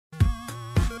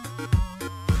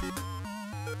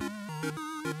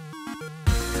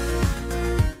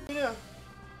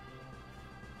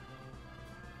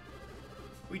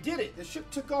The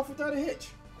ship took off without a hitch.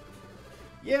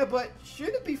 Yeah, but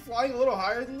shouldn't it be flying a little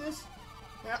higher than this?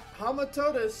 Hama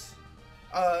told us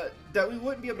that we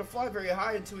wouldn't be able to fly very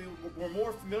high until we were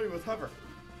more familiar with hover.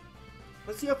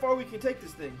 Let's see how far we can take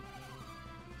this thing.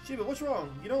 Shiba, what's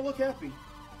wrong? You don't look happy.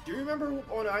 Do you remember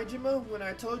on Ijima when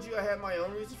I told you I had my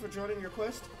own reasons for joining your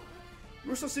quest? You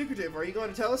were so secretive. Are you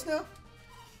going to tell us now?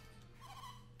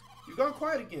 You've gone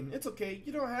quiet again. It's okay.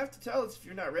 You don't have to tell us if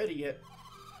you're not ready yet.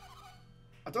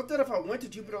 I thought that if I went to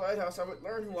Jupiter Lighthouse, I would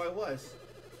learn who I was.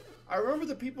 I remember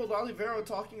the people at Olivero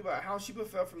talking about how Shiba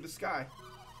fell from the sky.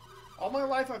 All my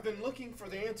life I've been looking for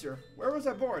the answer. Where was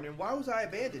I born and why was I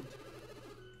abandoned?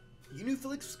 You knew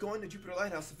Felix was going to Jupiter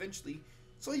Lighthouse eventually,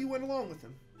 so you went along with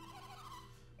him.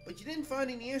 But you didn't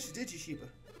find any answers, did you, Shiba?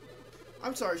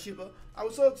 I'm sorry, Shiba. I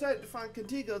was so excited to find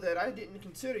Contigo that I didn't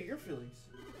consider your feelings.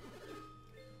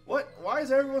 What? Why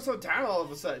is everyone so down all of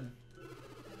a sudden?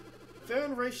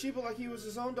 Farron raised Shiba like he was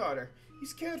his own daughter.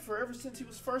 He's cared for her ever since he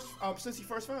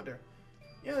first found her.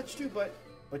 Yeah, that's true, but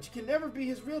you can never be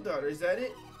his real daughter, is that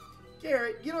it?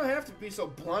 Garrett, you don't have to be so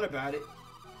blunt about it.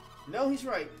 No, he's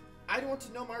right. I don't want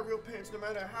to know my real parents no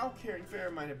matter how caring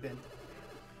Farron might have been.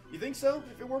 You think so?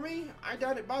 If it were me, I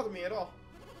doubt it'd bother me at all.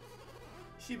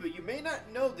 Shiba, you may not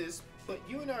know this, but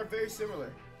you and I are very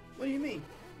similar. What do you mean?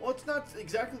 Well, it's not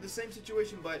exactly the same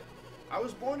situation, but I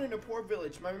was born in a poor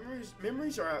village. My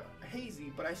memories are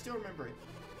hazy, but I still remember it.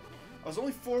 I was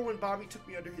only 4 when Bobby took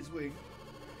me under his wing.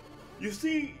 You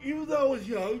see, even though I was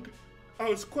young, I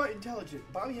was quite intelligent.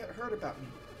 Bobby had heard about me,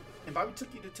 and Bobby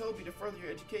took you to Toby to further your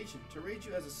education, to raise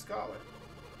you as a scholar.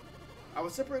 I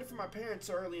was separated from my parents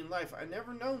so early in life. I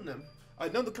never known them.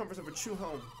 I'd known the comforts of a true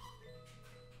home.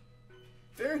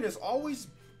 Farron has always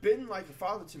been like a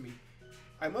father to me.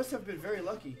 I must have been very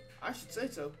lucky. I should say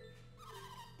so.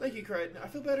 Thank you, Craig. I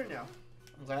feel better now.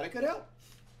 I'm glad I could help.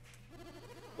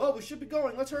 Well, we should be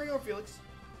going. Let's hurry on, Felix.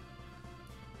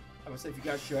 I would say if you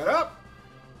guys shut up.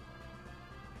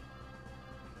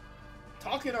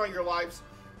 Talking all your lives.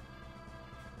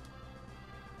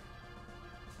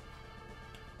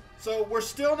 So we're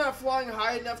still not flying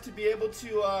high enough to be able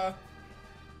to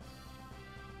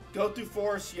go through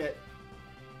forests yet.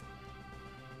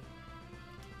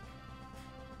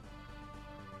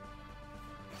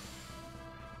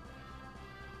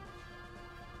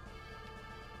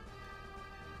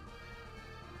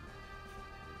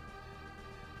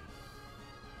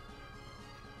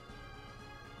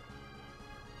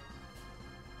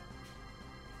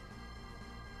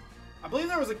 I believe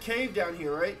there was a cave down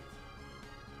here, right?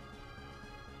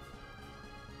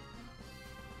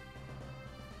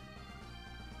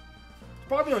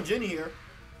 Probably on Djinni here.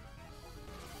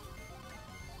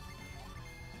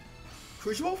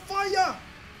 Crucible fire!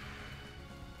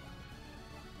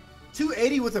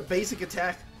 280 with a basic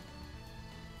attack.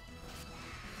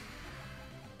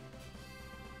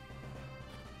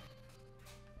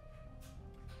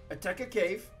 Attack a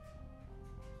cave.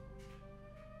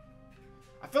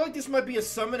 I feel like this might be a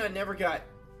summon I never got.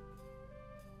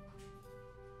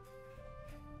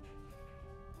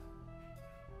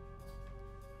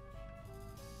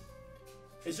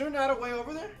 Is there not a way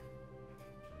over there?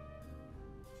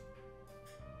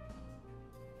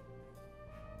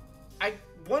 I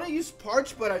want to use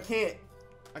Parch, but I can't.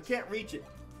 I can't reach it.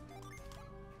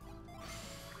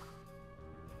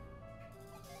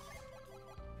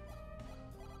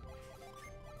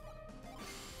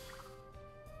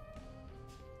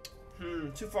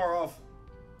 Too far off.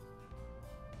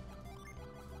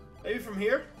 Maybe from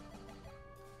here?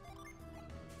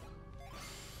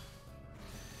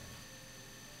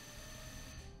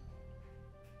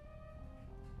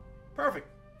 Perfect.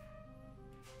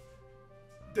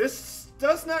 This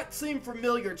does not seem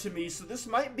familiar to me, so this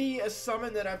might be a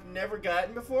summon that I've never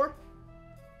gotten before.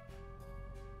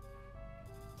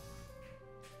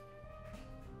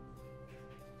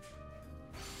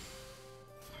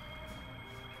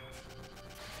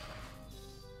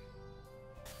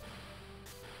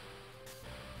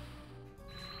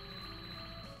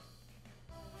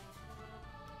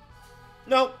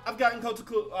 No, I've gotten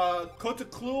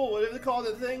Kotaclu, whatever they call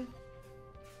that thing.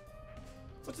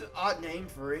 What's an odd name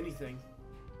for anything?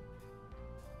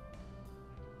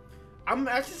 I'm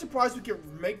actually surprised we could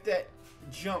make that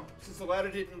jump since the ladder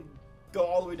didn't go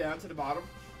all the way down to the bottom.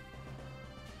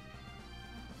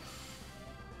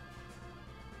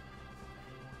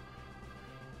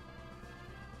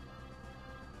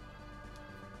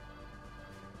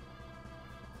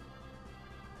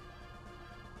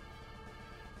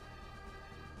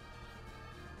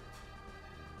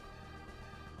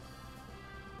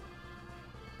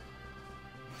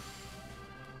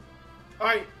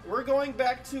 Alright, we're going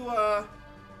back to,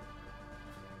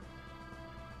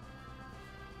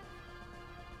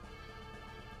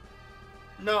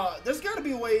 No, there's got to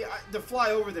be a way to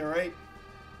fly over there, right?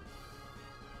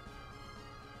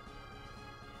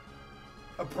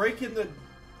 A break in the...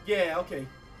 Yeah, okay.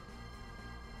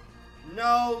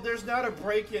 No, there's not a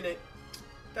break in it.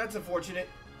 That's unfortunate.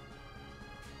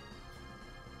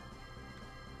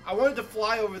 I wanted to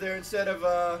fly over there instead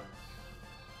of,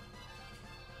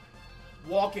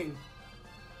 walking.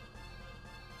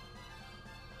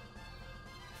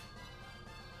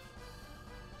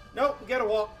 Nope, we gotta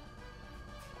walk.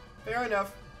 Fair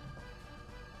enough.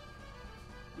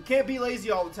 We can't be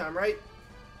lazy all the time, right?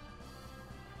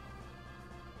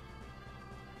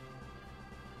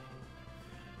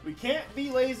 We can't be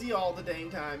lazy all the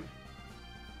dang time.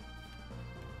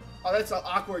 Oh, that's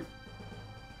awkward.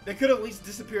 They could have at least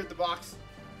disappeared the box.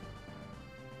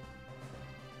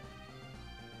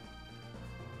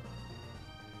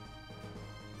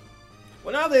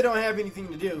 Well, now they don't have anything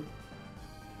to do.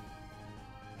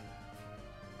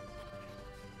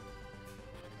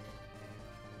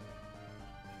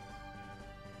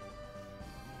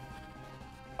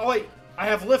 Oh wait, I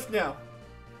have lift now.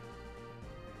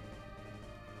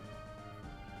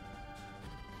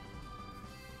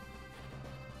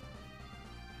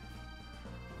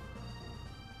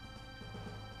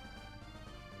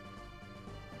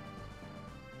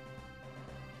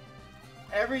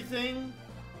 Everything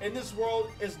in this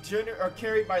world is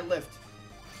carried by lift.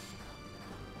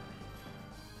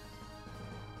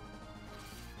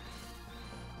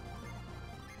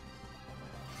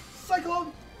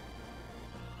 Cyclone!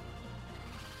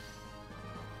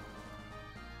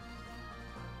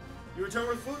 You return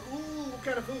with food? Ooh, what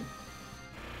kind of food?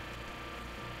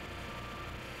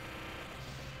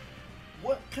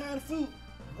 What kind of food?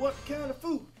 What kind of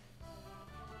food?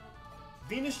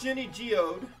 Venus Jenny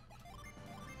Geode.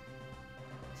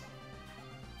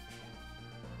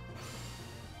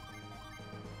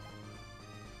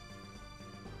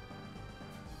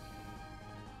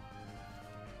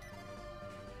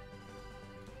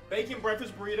 Bacon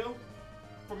breakfast burrito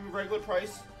from a regular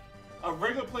price. A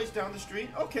regular place down the street.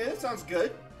 Okay, that sounds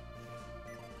good.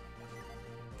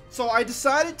 So I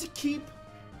decided to keep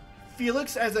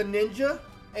Felix as a ninja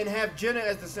and have Jenna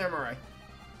as the samurai.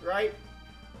 Right?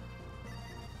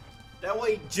 That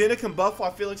way Jenna can buff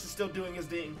while Felix is still doing his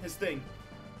thing.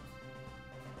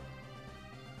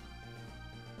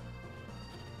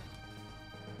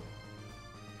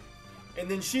 And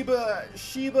then Sheba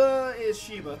is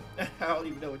Sheba. I don't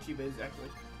even know what Sheba is actually.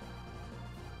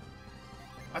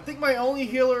 I think my only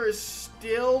healer is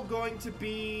still going to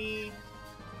be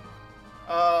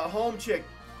home chick.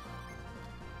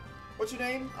 What's your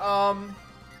name?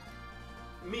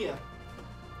 Mia.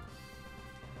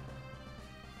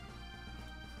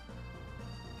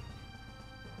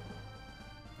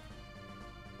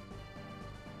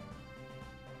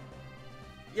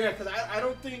 Yeah, because I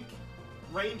don't think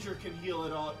Ranger can heal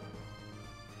at all.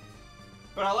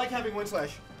 But I like having Wind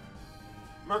Slash.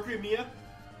 Mercury Mia.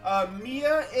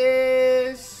 Mia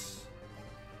is...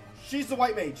 She's the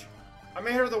white mage. I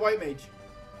made her the white mage.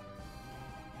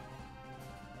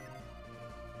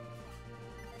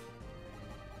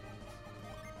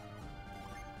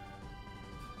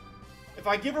 If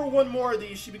I give her one more of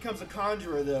these, she becomes a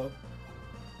conjurer, though.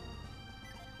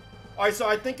 Alright, so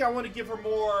I think I want to give her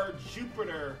more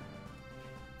Jupiter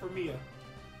for Mia.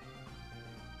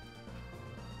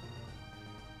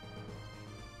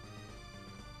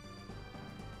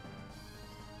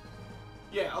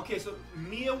 Yeah, okay, so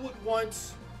Mia would want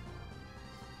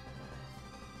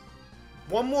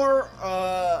one more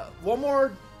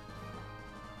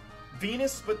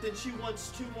Venus, but then she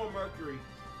wants 2 more Mercury.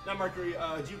 Not Mercury,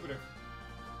 Jupiter.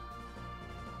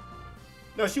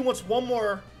 No, she wants 1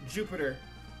 more Jupiter.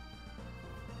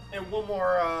 And 1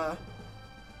 more,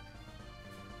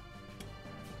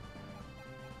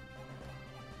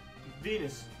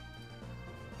 Venus.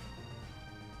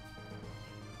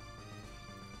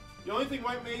 The only thing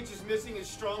White Mage is missing is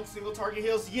strong single target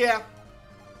heals. Yeah.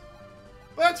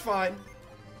 But that's fine.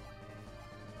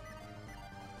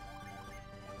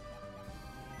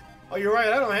 Oh, you're right.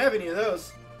 I don't have any of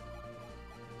those.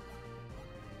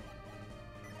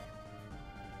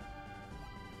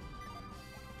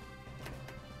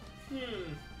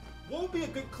 What would be a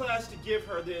good class to give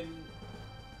her then?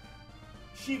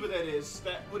 Sheba, that is.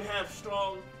 That would have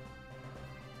strong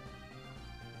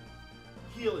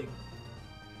healing.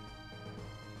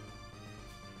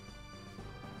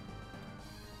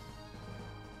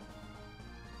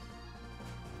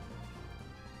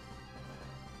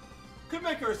 Could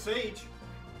make her a sage.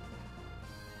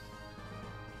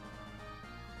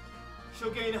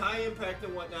 She'll gain high impact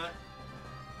and whatnot.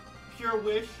 Pure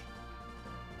Wish.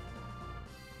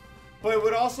 But it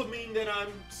would also mean that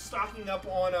I'm stocking up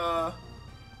on,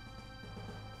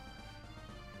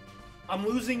 I'm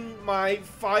losing my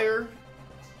fire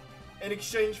in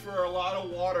exchange for a lot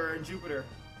of water in Jupiter.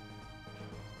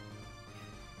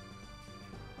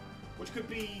 Which could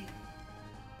be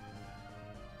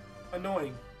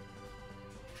annoying.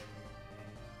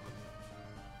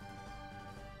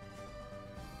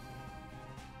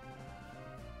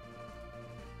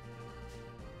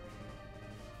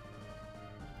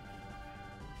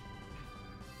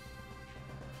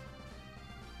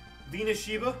 Venus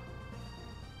Sheba?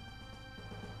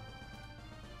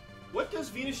 What does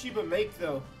Venus Sheba make,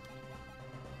 though?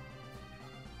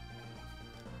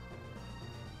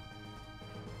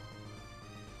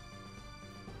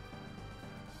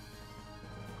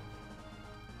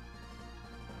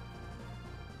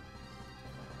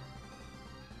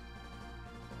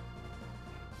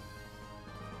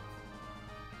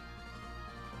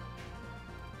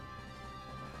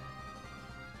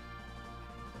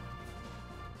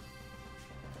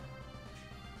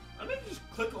 I'm gonna just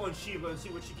click on Sheba and see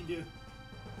what she can do.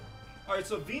 Alright,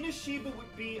 so Venus Sheba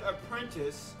would be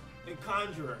Apprentice and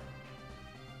Conjurer.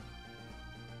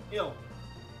 Ill.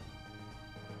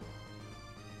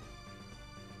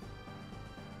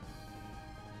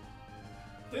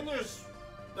 Then there's...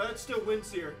 That's still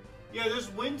Windseer. Yeah, there's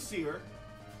Windseer.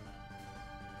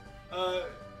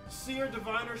 Seer,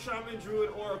 Diviner, Shaman,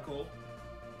 Druid, Oracle.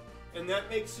 And that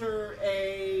makes her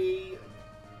a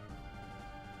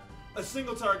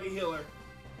single target healer.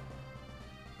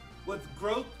 With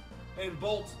growth and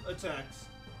bolt attacks.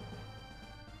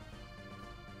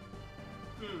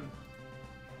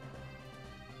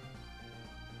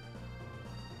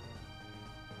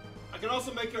 I can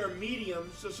also make her a medium,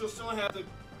 so she'll still have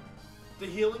the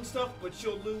healing stuff, but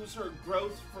she'll lose her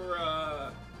growth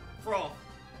for Froth.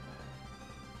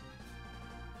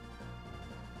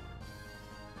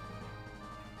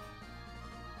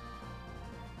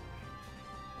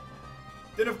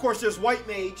 Then of course there's White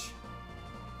Mage,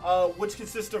 which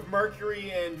consists of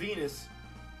Mercury and Venus.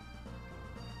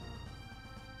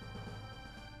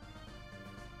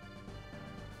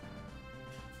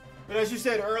 But as you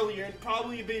said earlier, it'd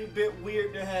probably be a bit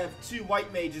weird to have two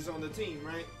White Mages on the team,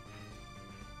 right?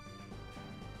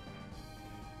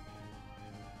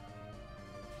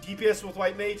 DPS with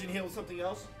White Mage and heal with something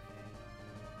else?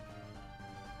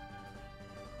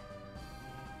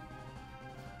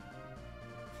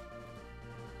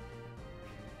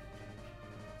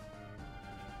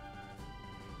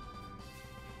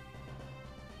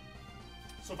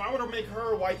 So if I were to make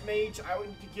her a White Mage, I would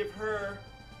need to give her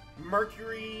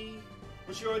Mercury,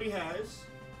 which she already has.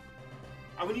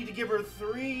 I would need to give her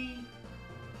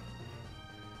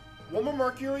one more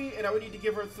Mercury, and I would need to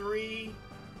give her 3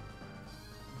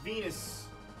 Venus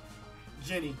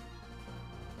djinni.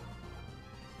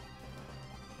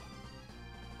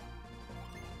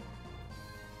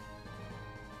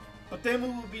 But then we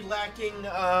would be lacking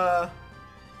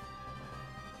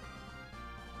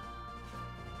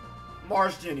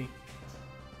Mars djinni.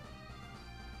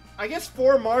 I guess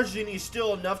 4 Mars djinni is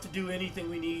still enough to do anything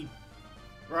we need,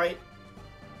 right?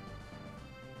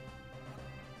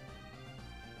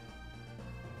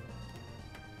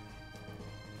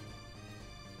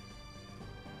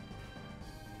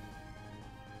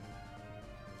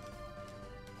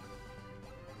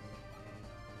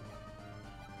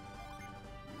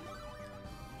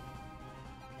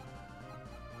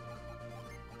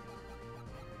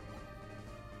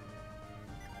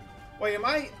 Wait, am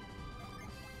I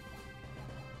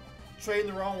trading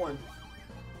the wrong one?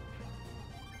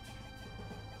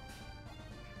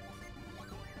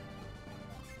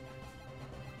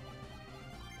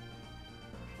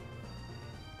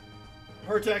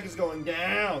 Her attack is going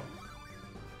down.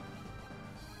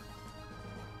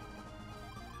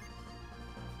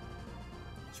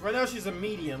 So right now she's a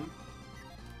medium.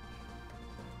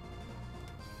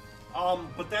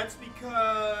 But that's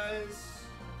because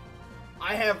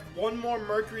I have one more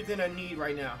Mercury than I need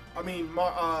right now. I mean,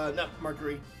 not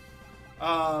Mercury.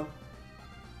 Yeah,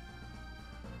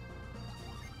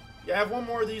 I have one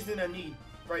more of these than I need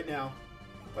right now.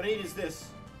 What I need is this.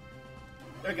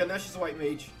 There we go, now she's a White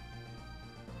Mage.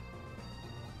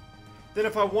 Then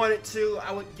if I wanted to,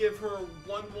 I would give her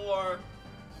one more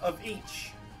of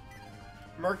each.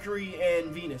 Mercury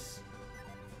and Venus.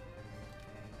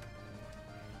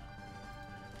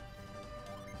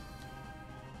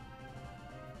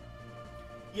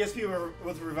 ESP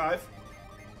with Revive.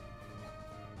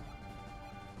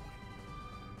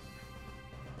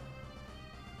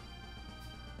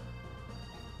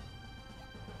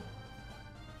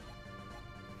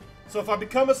 So if I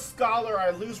become a scholar,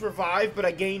 I lose revive, but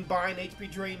I gain bind, HP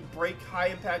drain, break, high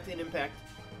impact, and impact.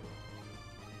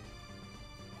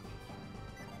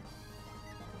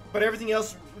 But everything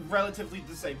else relatively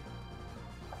the same.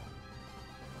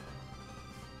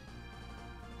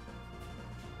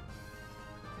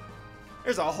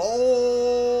 There's a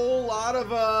whole lot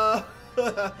of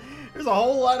there's a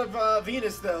whole lot of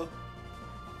Venus though.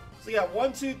 So you got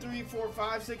 1, 2, 3, 4,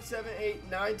 5, 6, 7, 8,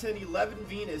 9, 10, 11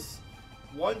 Venus.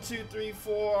 1, 2, 3,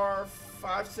 4,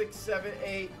 5, 6, 7,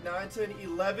 8, 9, 10,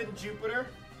 11 Jupiter.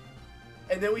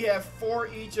 And then we have 4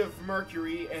 each of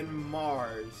Mercury and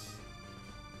Mars.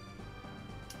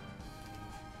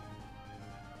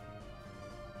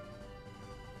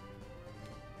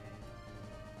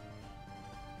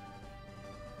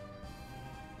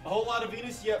 A whole lot of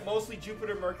Venus, yet mostly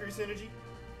Jupiter Mercury synergy.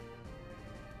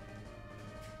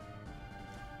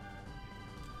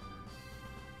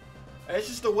 And it's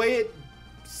just the way it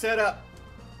set up.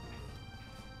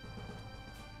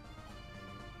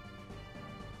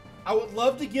 I would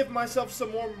love to give myself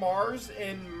some more Mars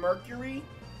and Mercury.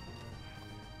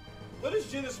 What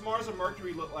does Genus Mars and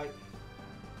Mercury look like?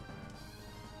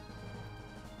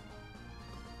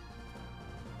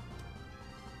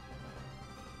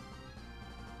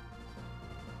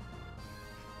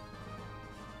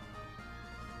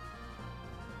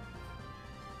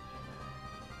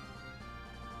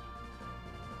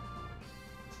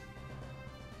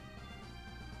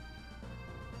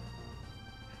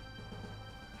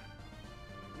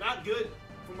 Not good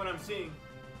from what I'm seeing.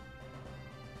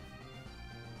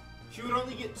 She would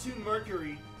only get 2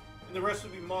 Mercury, and the rest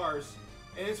would be Mars.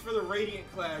 And it's for the Radiant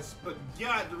class, but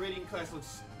God, the Radiant class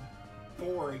looks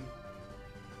boring.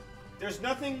 There's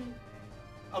nothing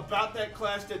about that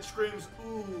class that screams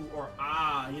ooh or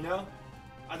ah, you know?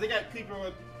 I think I'd keep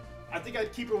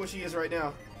her what she is right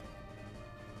now.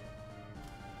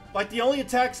 Like the only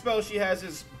attack spell she has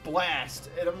is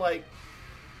Blast, and I'm like,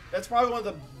 that's probably one of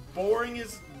the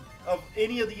boringest of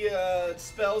any of the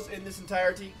spells in this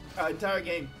entire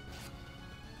game.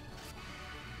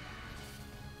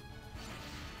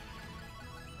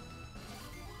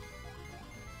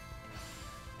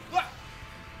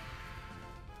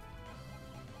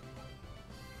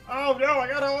 Oh no, I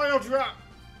got an oil drop!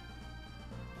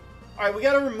 Alright, we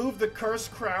gotta remove the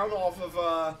cursed crown off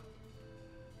of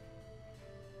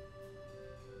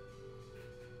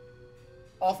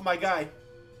my guy.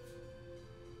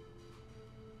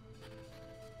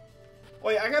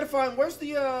 Wait, I gotta find, where's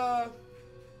the, Oh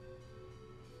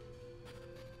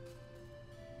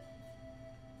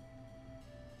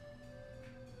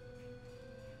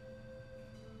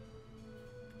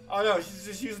no, she's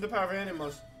just using the power of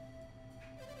animals.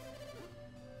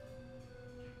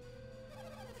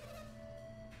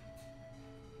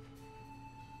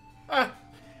 Ah!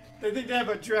 They think they have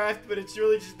a draft, but it's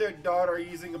really just their daughter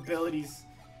using abilities.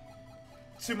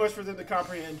 Too much for them to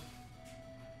comprehend.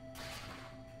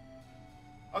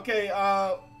 Okay,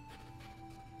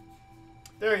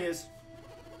 there he is.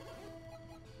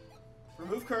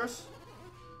 Remove curse.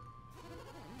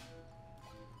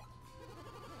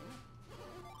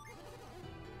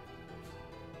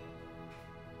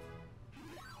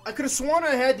 I could have sworn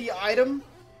I had the item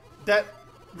that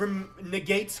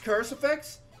negates curse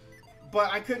effects,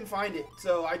 but I couldn't find it,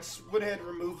 so I just went ahead and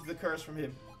removed the curse from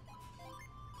him.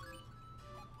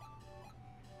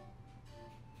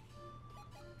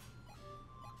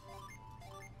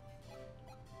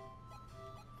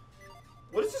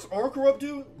 What does this Oracle Robe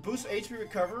do? Boost HP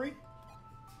recovery?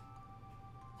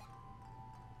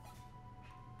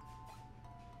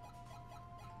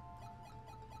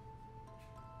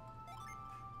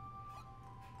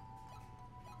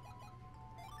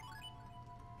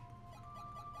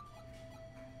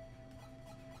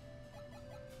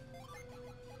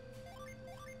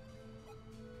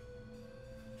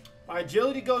 My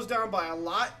agility goes down by a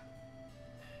lot.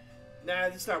 Nah,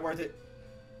 it's not worth it.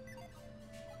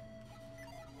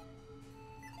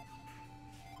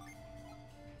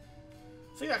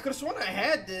 So yeah, I could have sworn I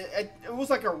had it was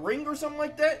like a ring or something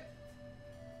like that.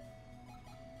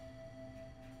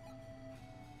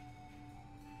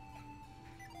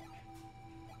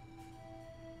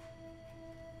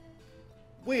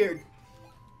 Weird.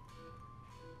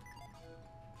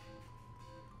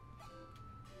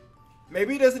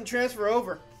 Maybe it doesn't transfer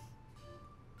over.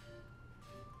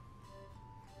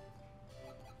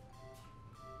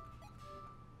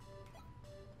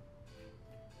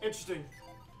 Interesting.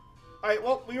 Alright,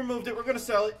 well, we removed it. We're going to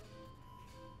sell it.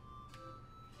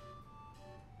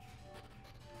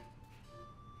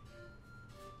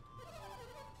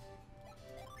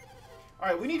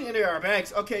 Alright, we need to enter our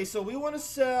banks. Okay, so we want to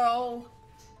sell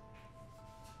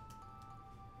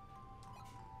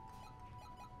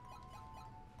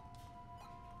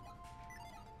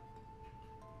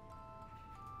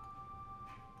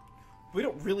We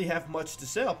don't really have much to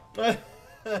sell.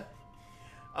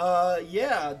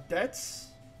 Yeah, that's...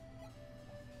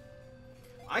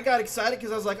 I got excited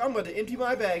because I was like, I'm going to empty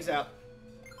my bags out.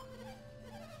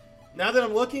 Now that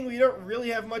I'm looking, we don't really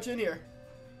have much in here.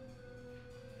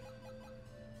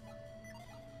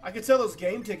 I could sell those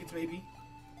game tickets, maybe.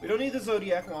 We don't need the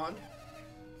Zodiac Wand.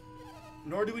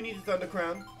 Nor do we need the Thunder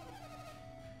Crown.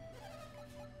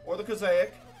 Or the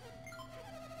Mosaic.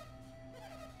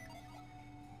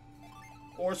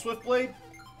 Or Swift Blade.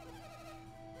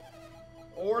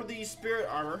 Or the Spirit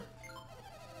Armor.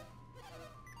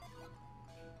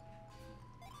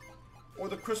 Or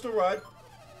the Crystal Rod.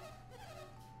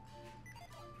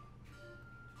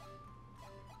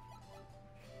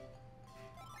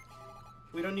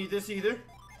 We don't need this either.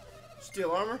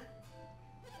 Steel Armor.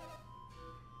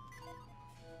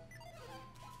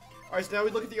 Alright, so now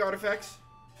we look at the artifacts.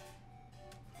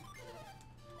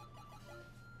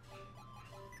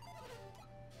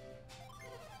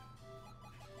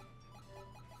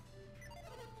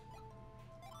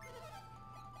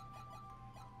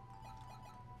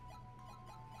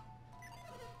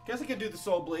 Guess I could do the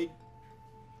Soul Blade.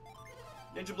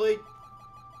 Ninja Blade.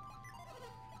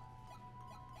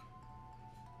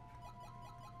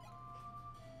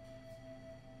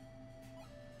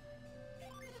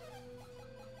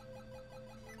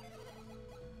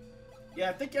 Yeah,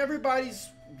 I think everybody's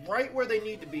right where they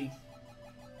need to be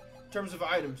in terms of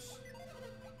items.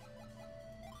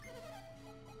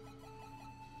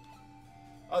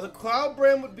 The Cloud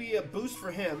Brand would be a boost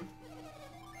for him.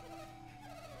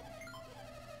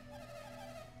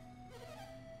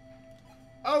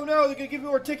 Oh no, they're gonna give me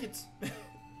more tickets.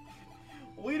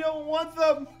 We don't want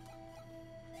them.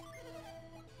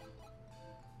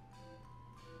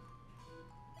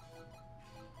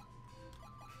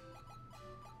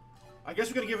 I guess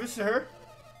we're gonna give this to her.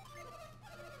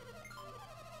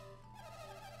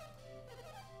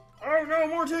 Oh no,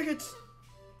 more tickets.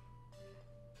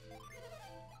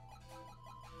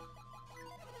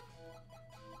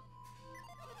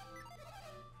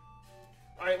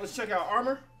 Alright, let's check out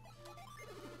armor.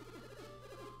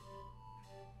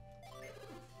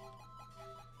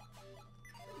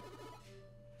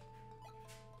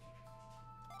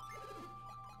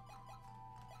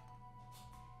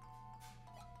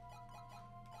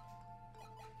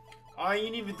 I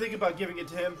didn't even think about giving it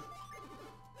to him.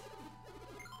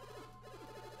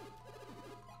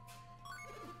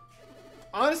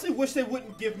 Honestly, wish they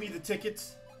wouldn't give me the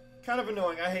tickets. Kind of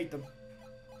annoying. I hate them.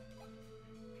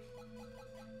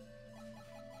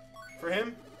 For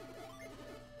him?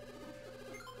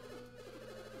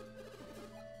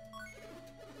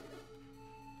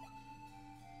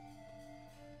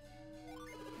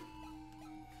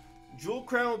 Jewel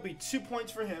Crown would be 2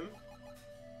 points for him.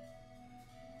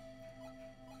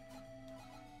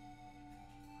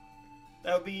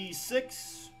 That would be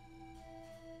 6.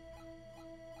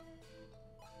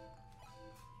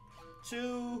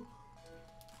 2.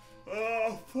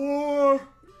 4.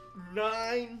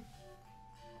 9.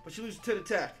 But she loses 10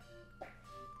 attack.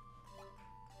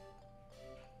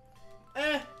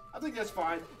 I think that's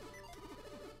fine.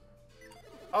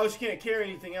 Oh, she can't carry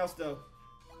anything else though.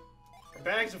 Her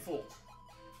bags are full.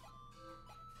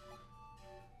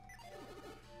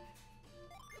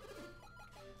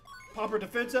 Pop her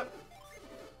defense up.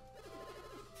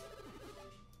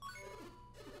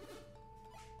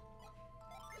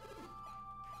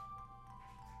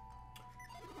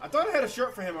 I thought I had a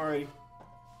shirt for him already.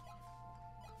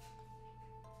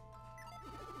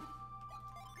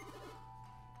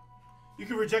 You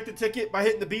can reject the ticket by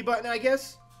hitting the B button, I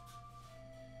guess.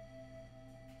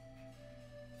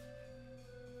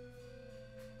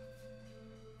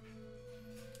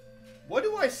 What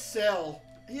do I sell?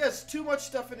 He has too much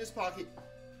stuff in his pocket.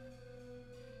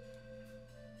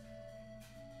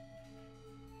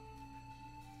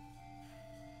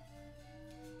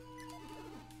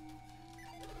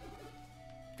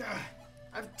 God,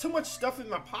 I have too much stuff in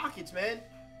my pockets, man.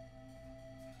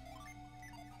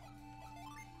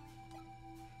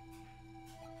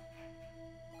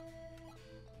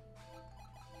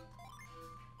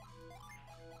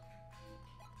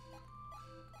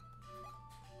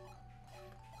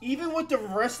 Even with the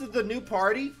rest of the new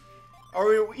party,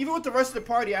 or even with the rest of the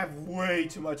party, I have way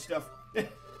too much stuff.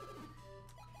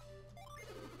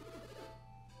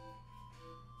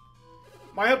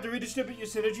 Might help to redistribute your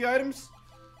synergy items.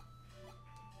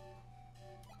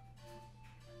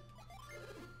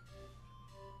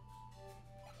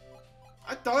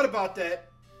 I thought about that.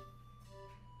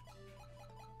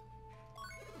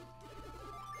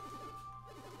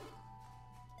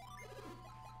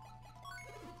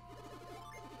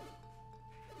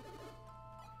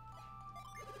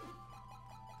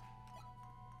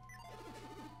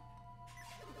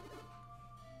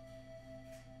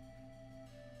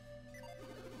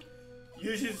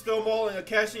 Usually just throw them all in,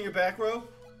 cash in your back row.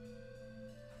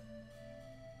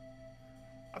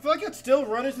 I feel like I'd still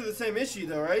run into the same issue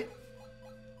though, right?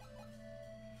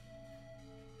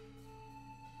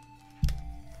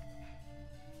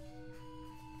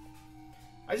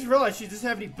 I just realized she doesn't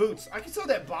have any boots. I can sell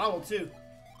that bottle too.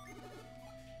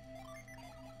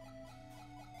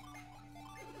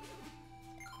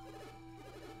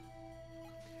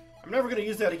 I'm never gonna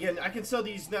use that again. I can sell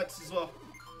these nuts as well.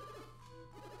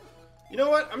 You know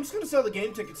what? I'm just gonna sell the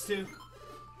game tickets too.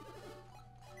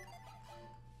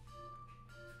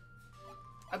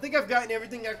 I think I've gotten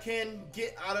everything I can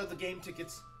get out of the game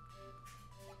tickets.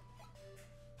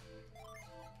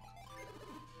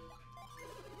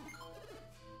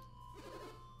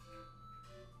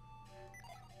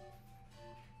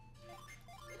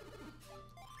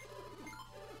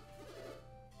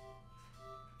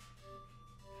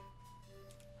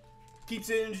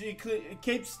 It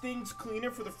keeps things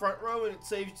cleaner for the front row, and it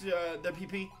saves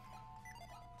WP.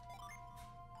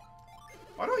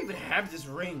 Why do I even have this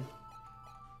ring?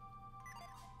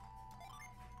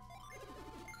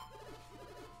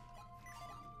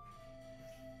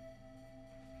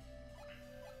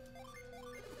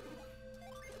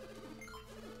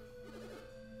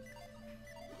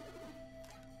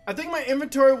 I think my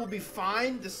inventory will be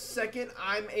fine the second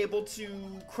I'm able to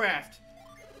craft.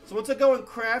 So once I go and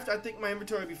craft, I think my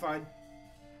inventory will be fine.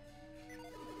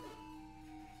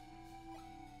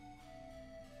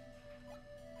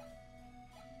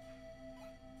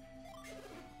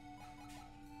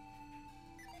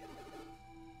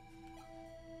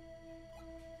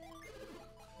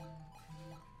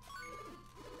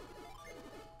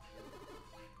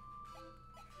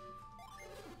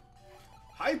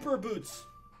 Hyper boots.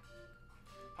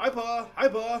 Hyper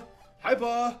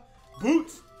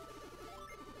boots.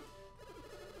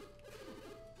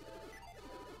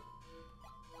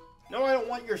 No, I don't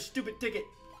want your stupid ticket.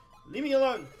 Leave me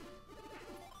alone.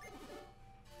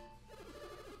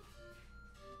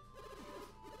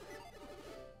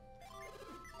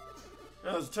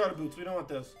 No, those are charter boots. We don't want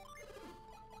those.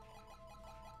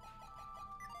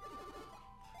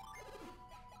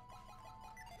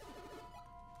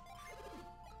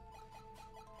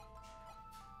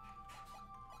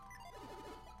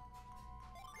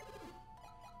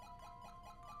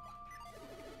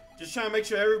 Just trying to make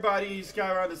sure everybody's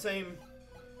got around the same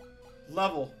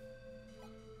level.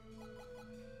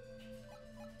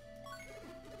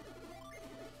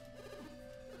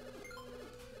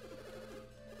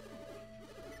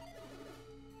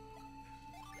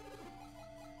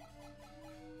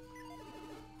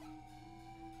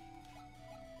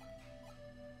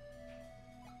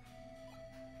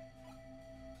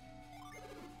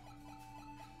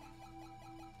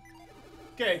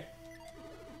 Okay.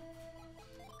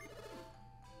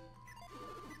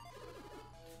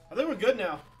 I think we're good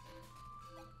now.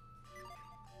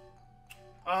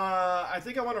 I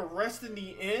think I want to rest in the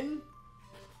inn.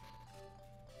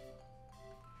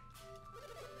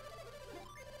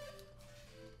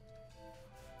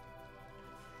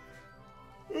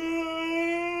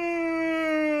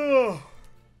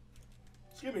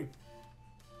 Excuse me.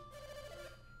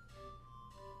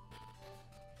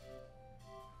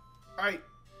 Alright.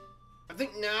 I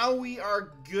think now we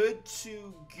are good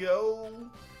to go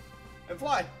and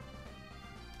fly.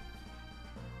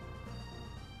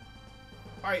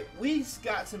 Alright, we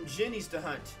got some djinnis to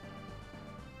hunt.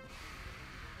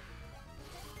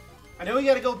 I know we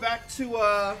gotta go back to,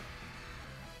 Alright,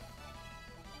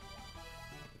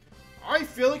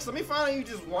 Felix, let me find out you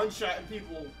just one-shotting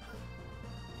people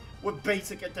with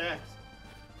basic attacks.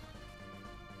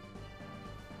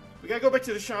 We gotta go back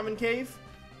to the Shaman Cave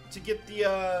to get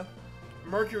the,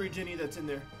 Mercury djinni that's in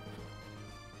there.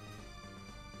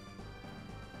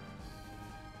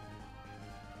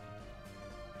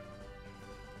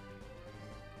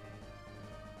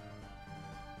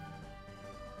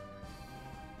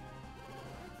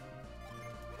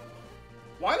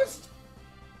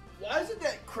 Why is it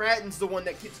that Kraten's the one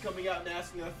that keeps coming out and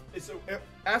asking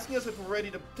us if we're ready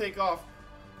to take off?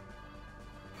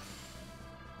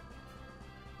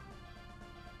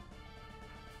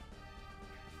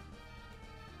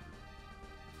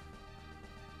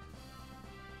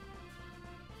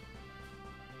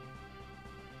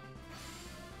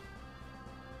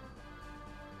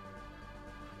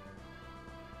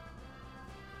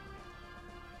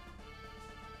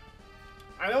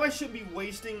 I know I shouldn't be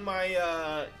wasting my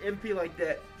MP like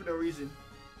that for no reason.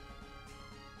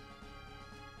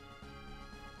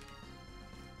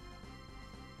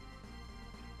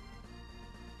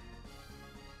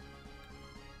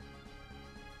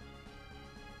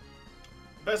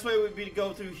 Best way would be to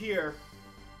go through here.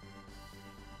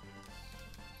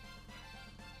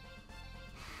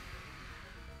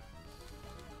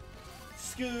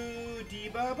 Scoo dee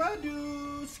ba ba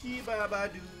doo, ski ba ba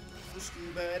doo,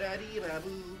 scuba da dee ba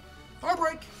boo.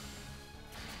 Heartbreak!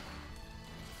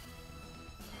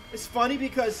 It's funny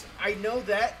because I know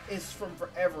that is from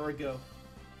forever ago.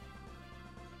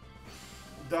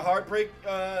 The Heartbreak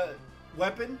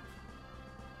weapon.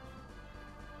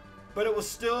 But it was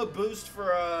still a boost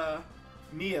for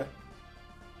Mia.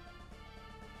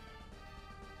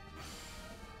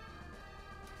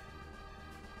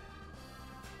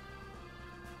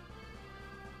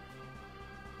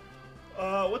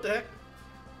 What the heck?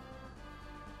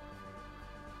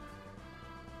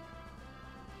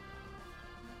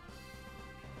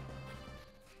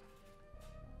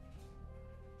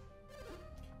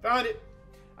 Found it.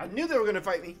 I knew they were going to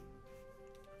fight me.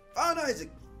 Found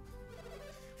Isaac.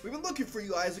 We've been looking for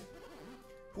you, Isaac.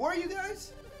 Who are you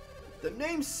guys? The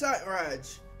name's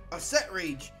Setrage.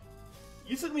 Setrage.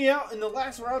 You took me out in the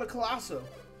last round of Colosso.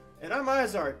 And I'm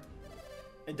Izard.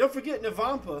 And don't forget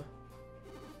Navampa.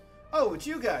 Oh, it's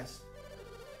you guys.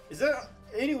 Is there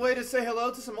any way to say hello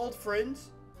to some old friends?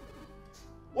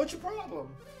 What's your problem?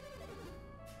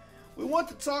 We want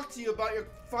to talk to you about your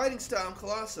fighting style in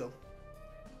Colosso.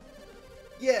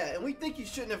 Yeah, and we think you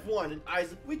shouldn't have won. And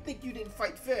Isaac, we think you didn't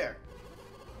fight fair.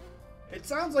 It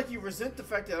sounds like you resent the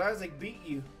fact that Isaac beat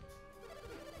you.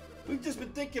 We've just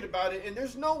been thinking about it, and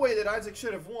there's no way that Isaac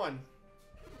should have won.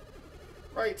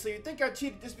 Right, so you think I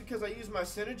cheated just because I used my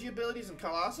synergy abilities in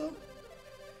Colosso?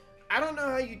 I don't know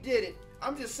how you did it.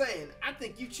 I'm just saying, I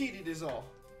think you cheated is all.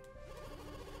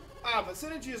 Ah, but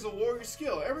synergy is a warrior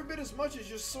skill, every bit as much as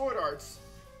your sword arts.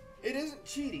 It isn't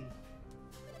cheating.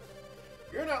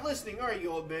 You're not listening, are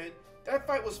you, old man? That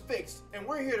fight was fixed, and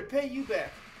we're here to pay you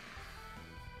back.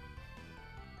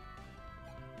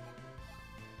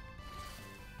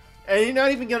 And you're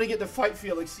not even gonna get to fight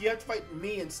Felix. You have to fight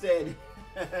me instead.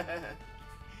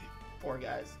 Poor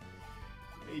guys.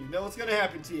 You know what's gonna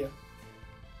happen to you.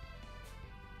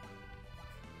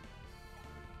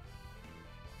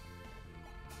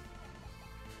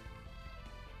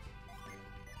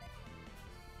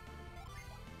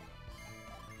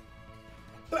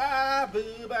 Ba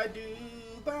boo ba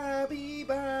doo ba bee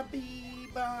ba bee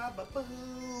ba ba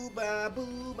boo ba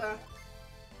boo ba.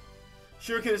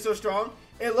 Shuriken is so strong.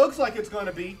 It looks like it's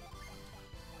gonna be.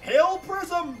 Hail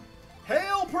Prism!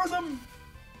 Hail Prism!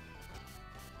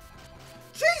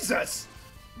 Jesus!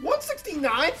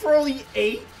 169 for only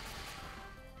 8?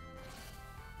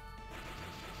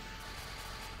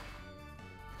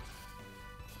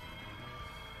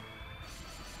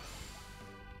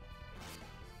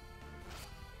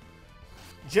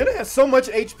 Jenna has so much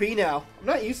HP now. I'm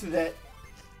not used to that.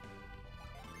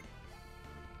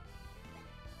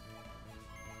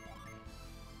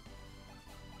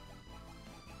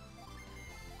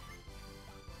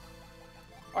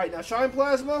 Alright, now Shine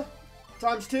Plasma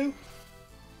times 2.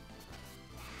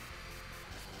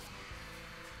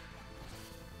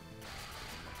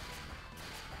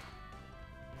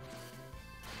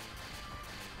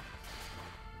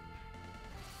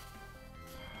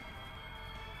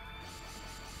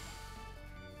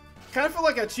 Kind of feel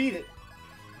like I cheated.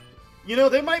 You know,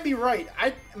 they might be right.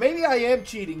 Maybe I am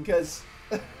cheating because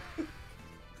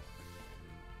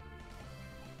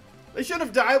they should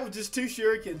have died with just 2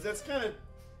 shurikens. That's kind of,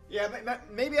 yeah.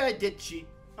 Maybe I did cheat.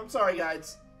 I'm sorry,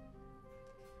 guys.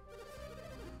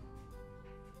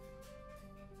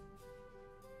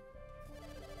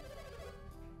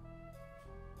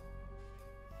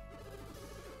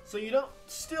 So you don't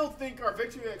still think our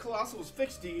victory at Colossal was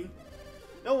fixed, do you?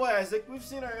 No way, Isaac. We've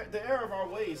seen the error of our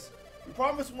ways. We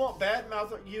promise we won't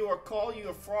badmouth you or call you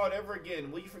a fraud ever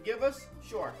again. Will you forgive us?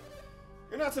 Sure.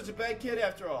 You're not such a bad kid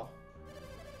after all.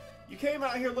 You came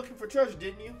out here looking for treasure,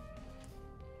 didn't you?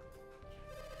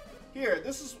 Here,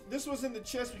 this was in the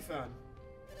chest we found.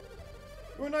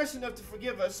 You were nice enough to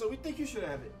forgive us, so we think you should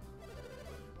have it.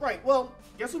 Right, well,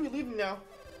 guess we'll be leaving now.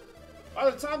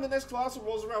 By the time the next Colossal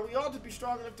rolls around, we ought to be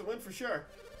strong enough to win for sure.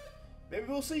 Maybe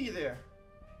we'll see you there.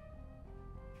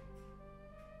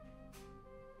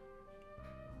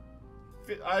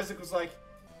 Isaac was like,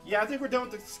 yeah, I think we're done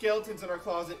with the skeletons in our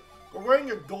closet. We're wearing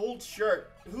your gold shirt.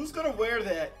 Who's gonna wear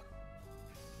that?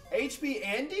 HP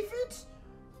and defense?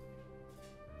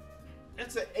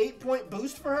 That's an 8-point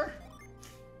boost for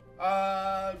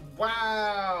her?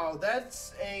 Wow.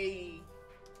 That's a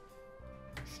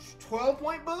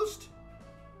 12-point boost?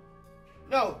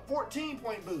 No,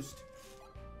 14-point boost.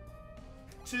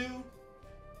 2.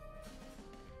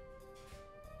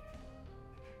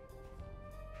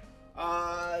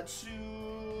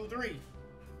 2, 3.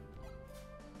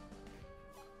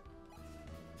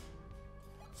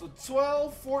 So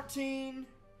 12, 14.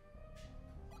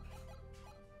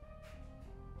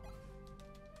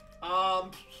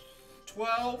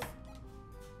 12,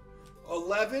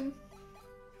 11,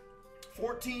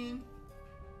 14,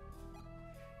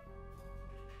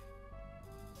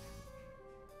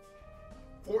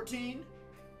 14.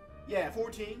 Yeah,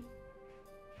 14.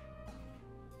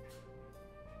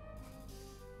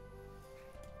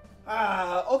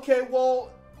 Okay,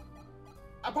 well,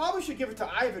 I probably should give it to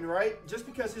Ivan, right? Just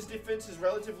because his defense is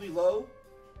relatively low.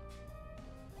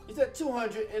 He's at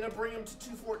 200, and I'll bring him to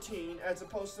 214, as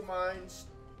opposed to mine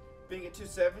being at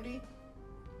 270.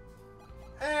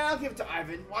 I'll give it to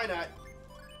Ivan. Why not?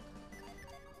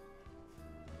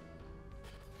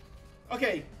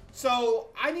 Okay, so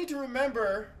I need to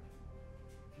remember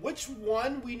which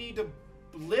one we need to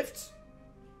lift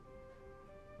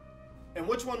and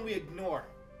which one we ignore.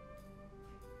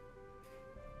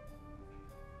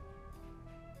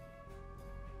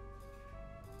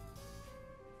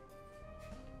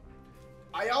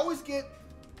 I always get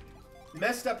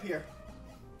messed up here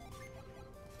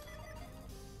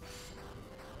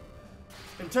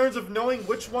in terms of knowing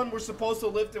which one we're supposed to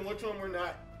lift and which one we're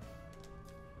not.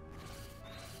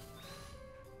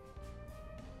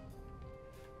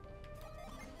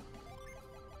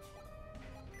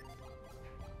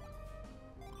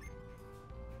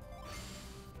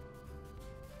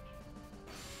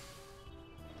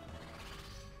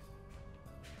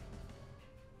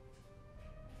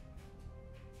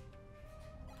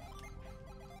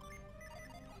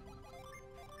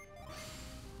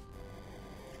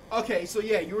 Okay, so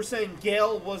yeah, you were saying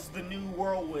Gale was the new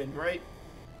whirlwind, right?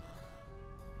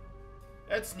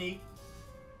 That's neat.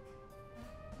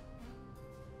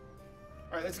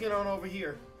 Alright, let's get on over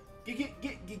here.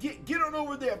 Get on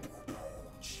over there.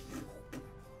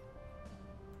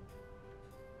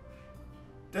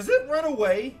 Does it run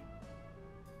away?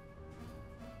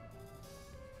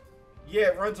 Yeah,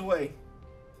 it runs away.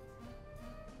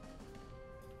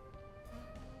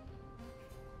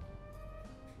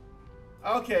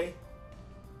 Okay.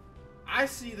 I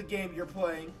see the game you're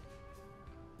playing.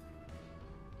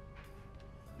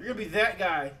 You're gonna be that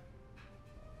guy.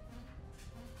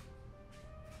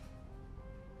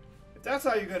 If that's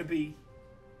how you're gonna be.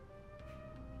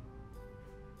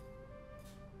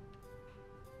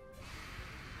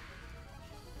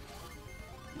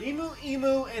 Limu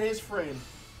Emu and his friend.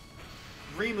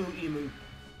 Rimu Emu.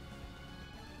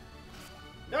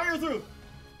 Now you're through.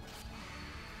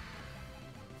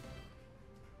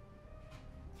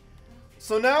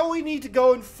 So now we need to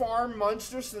go and farm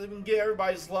monsters so that we can get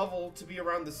everybody's level to be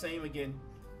around the same again.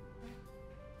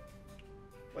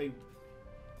 Wait.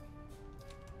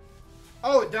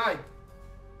 Oh, it died.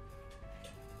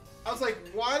 I was like,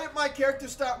 why did my character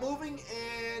stop moving?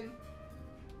 And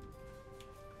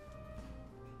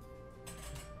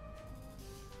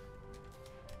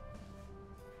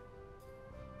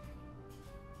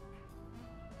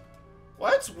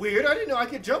well, that's weird. I didn't know I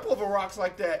could jump over rocks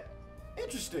like that.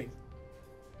 Interesting.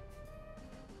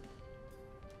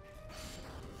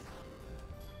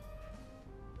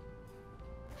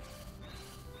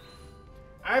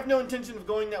 I have no intention of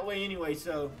going that way anyway,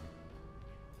 so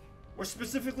we're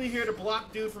specifically here to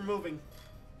block dude from moving.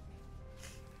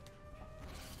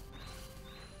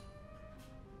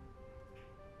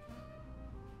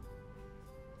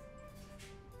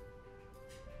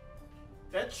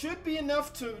 That should be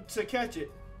enough to catch it.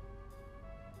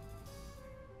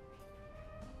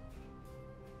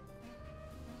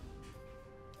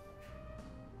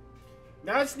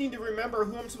 Now I just need to remember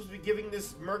who I'm supposed to be giving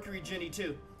this Mercury Djinni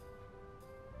to.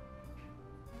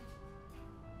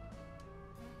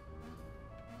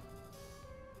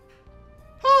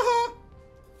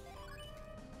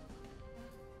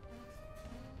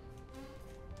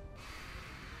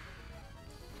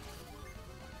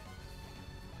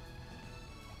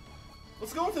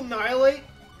 Let's go with Annihilate.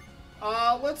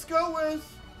 Let's go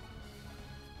with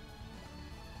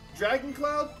Dragon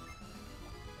Cloud.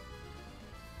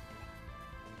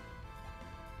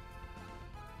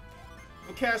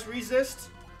 We'll cast Resist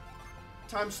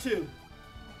 ×2.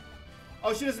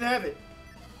 Oh, she doesn't have it.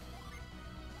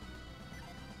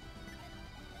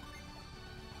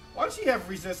 Why does she have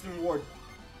Resist and Ward?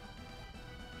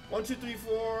 1, 2, 3,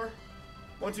 4.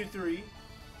 1, 2, 3.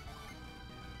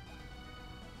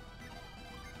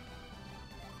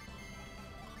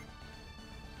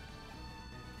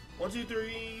 1, 2,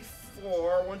 3,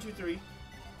 4. 1, 2, 3.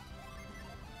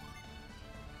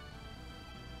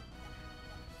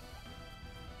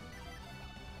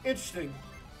 Interesting.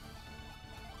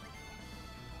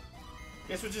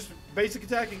 Guess we're just basic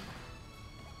attacking.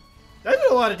 That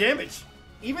did a lot of damage.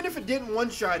 Even if it didn't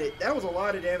one-shot it, that was a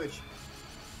lot of damage.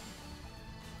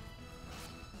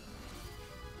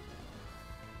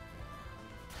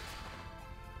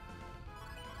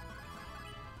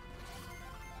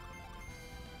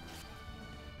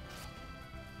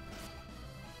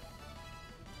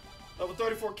 Level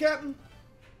 34 Captain.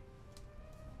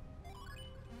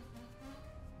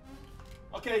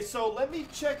 Okay, so let me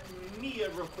check Mia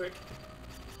real quick.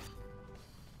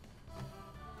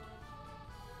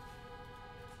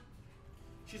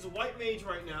 She's a white mage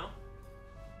right now.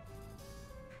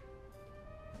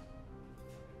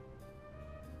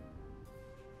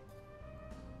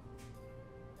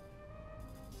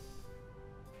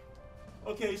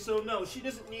 Okay, so no, she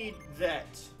doesn't need that.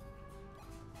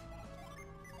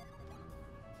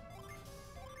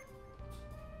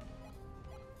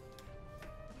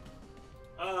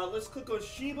 Let's click on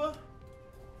Sheba,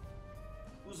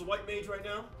 who's a white mage right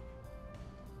now.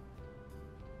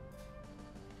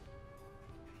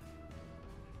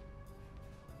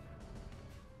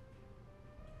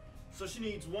 So she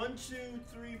needs 1, 2,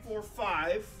 3, 4,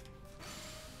 5.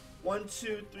 1,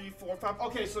 2, 3, 4, 5.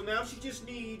 Okay, so now she just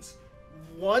needs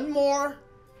one more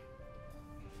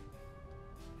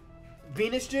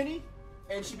Venus djinni,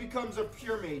 and she becomes a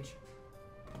pure mage.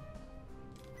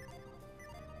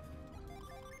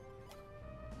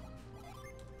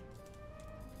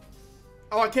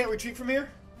 Oh, I can't retreat from here?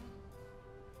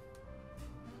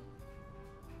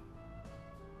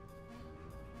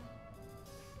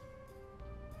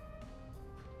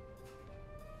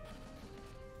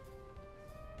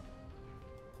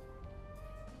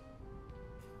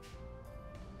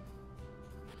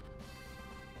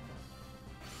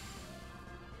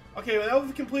 Okay, well, now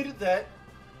we've completed that.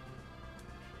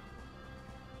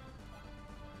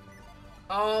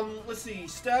 Let's see,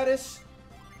 status.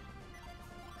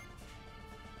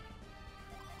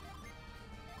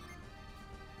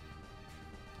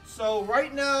 So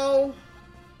right now,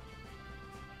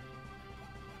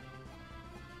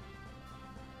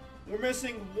 we're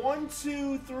missing 1,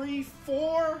 2, 3,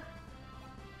 4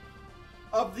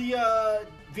 of the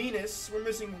Venus. We're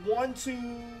missing 1,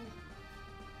 2,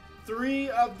 3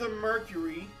 of the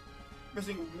Mercury.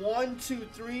 Missing 1, 2,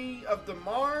 3 of the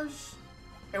Mars,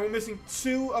 and we're missing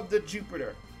 2 of the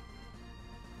Jupiter.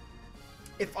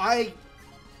 If I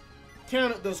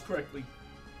counted those correctly.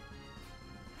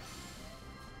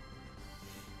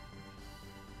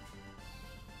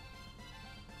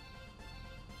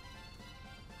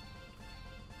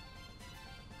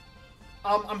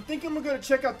 I'm thinking we're going to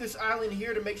check out this island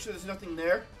here to make sure there's nothing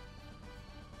there.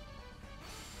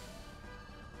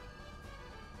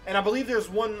 And I believe there's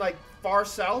one, like, far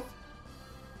south.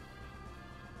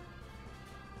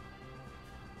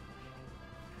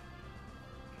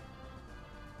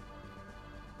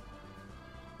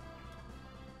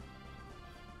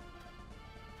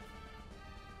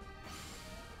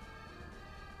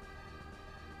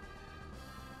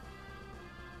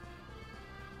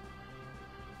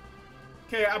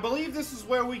 Okay, I believe this is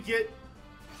where we get...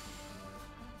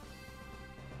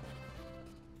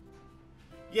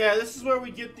 Yeah, this is where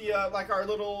we get the, like, our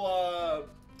little,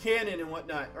 cannon and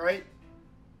whatnot, right?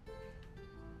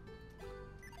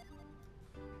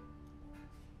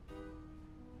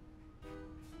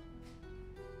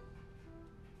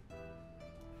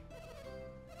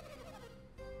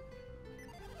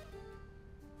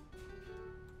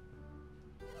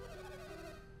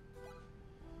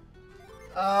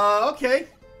 Okay.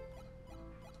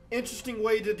 Interesting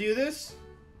way to do this.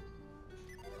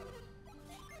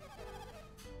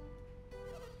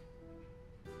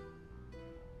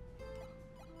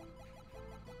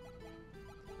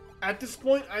 At this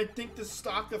point, I think the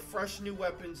stock of fresh new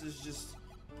weapons is just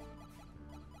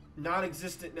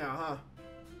non-existent now, huh?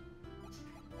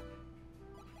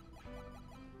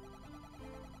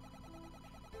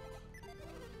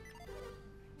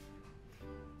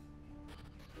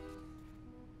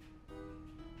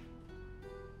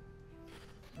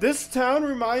 This town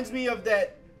reminds me of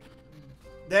that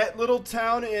little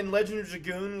town in Legend of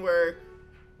Dragoon where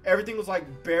everything was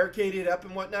like barricaded up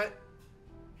and whatnot.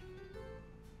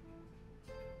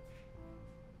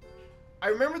 I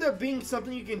remember there being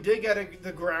something you can dig out of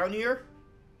the ground here.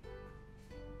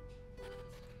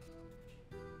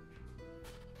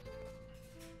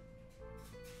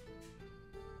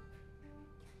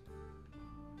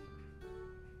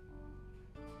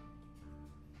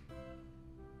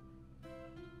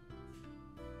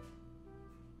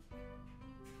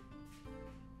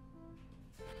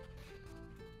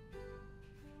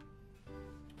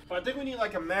 But I think we need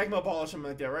like a magma ball or something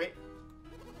like that, right?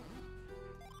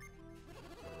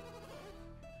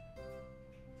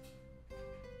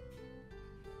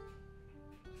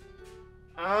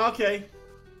 Okay.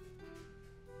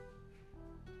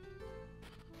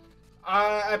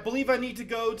 I believe I need to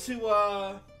go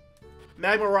to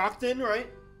Magma Rock then, right?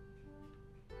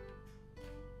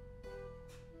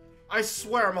 I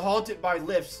swear I'm haunted by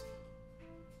lifts.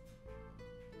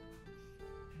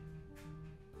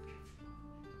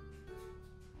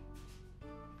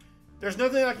 There's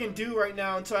nothing I can do right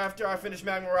now until after I finish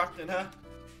Magma Rock then, huh?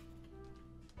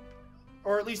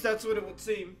 Or at least that's what it would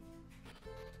seem.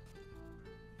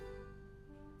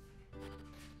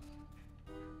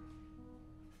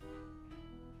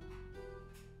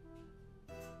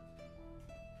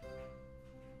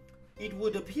 It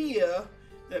would appear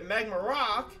that Magma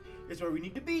Rock is where we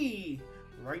need to be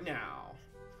right now.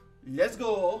 Let's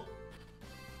go.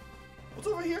 What's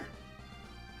over here?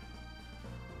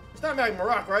 It's not Magma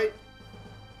Rock, right?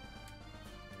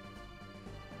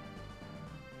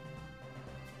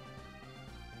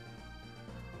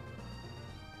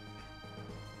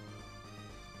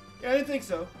 Yeah, I didn't think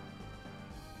so.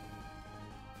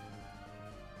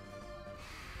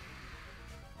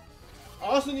 I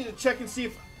also need to check and see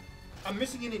if I'm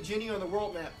missing any djinni on the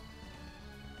world map.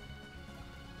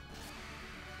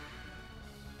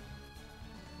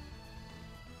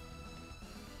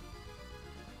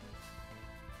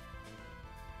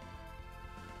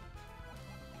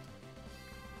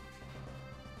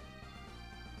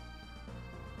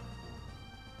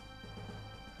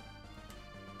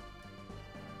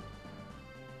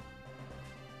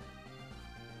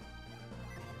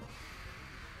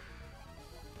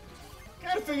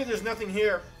 Gotta figure there's nothing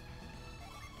here.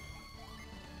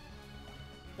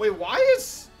 Wait, why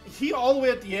is he all the way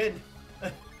at the end?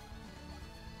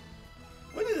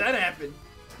 When did that happen?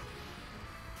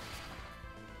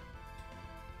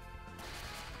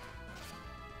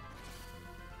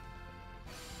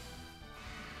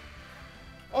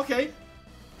 Okay.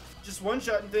 Just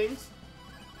one-shotting things.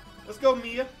 Let's go,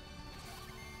 Mia.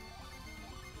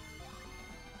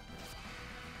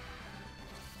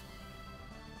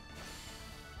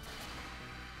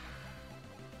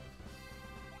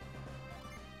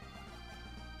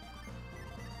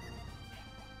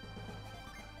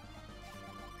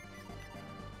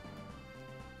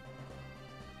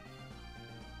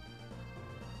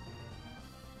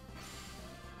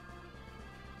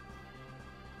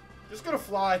 Just gonna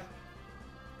fly,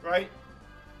 right?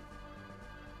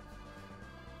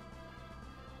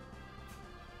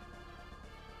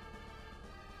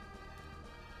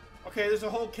 Okay, there's a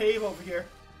whole cave over here.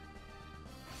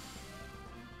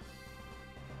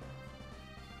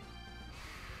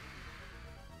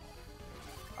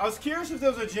 I was curious if there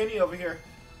was a djinni over here.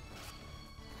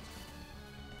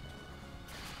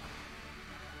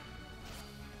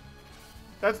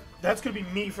 That's gonna be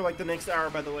me for like the next hour,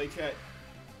 by the way, chat.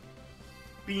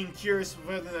 Being curious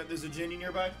whether or not there's a djinni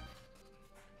nearby.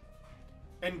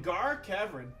 Angar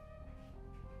Cavern.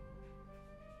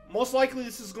 Most likely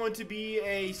this is going to be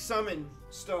a summon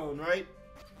stone, right?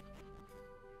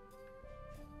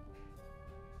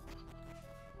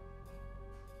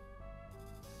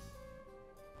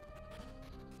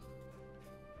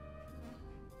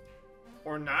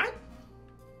 Or not?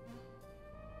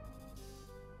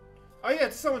 Oh yeah,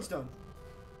 it's a summon stone.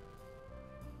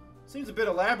 Seems a bit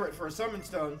elaborate for a summon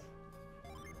stone.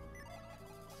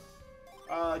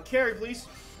 Carry, please.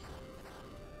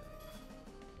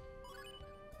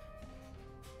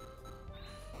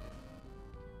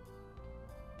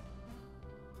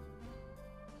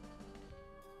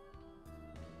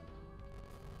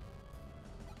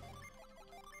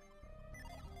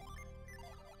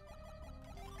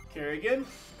 Carry again.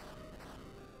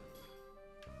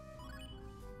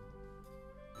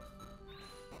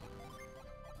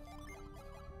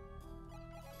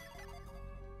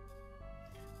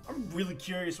 I'm really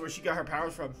curious where she got her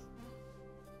powers from.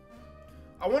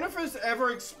 I wonder if it's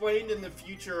ever explained in the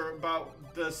future about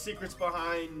the secrets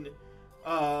behind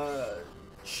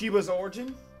Shiba's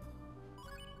origin.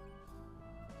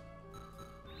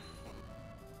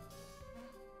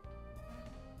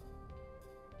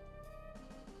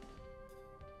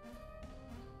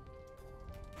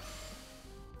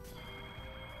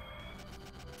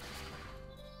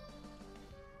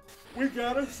 We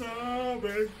gotta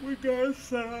summon, we gotta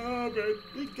summon,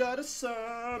 we gotta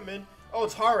summon. Oh,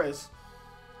 it's Hares.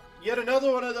 Yet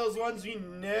another one of those ones we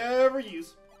never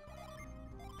use.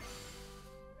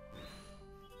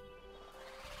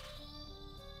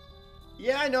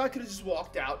 Yeah, I know I could have just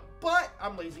walked out, but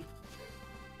I'm lazy.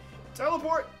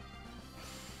 Teleport!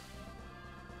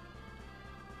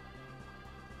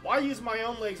 Why use my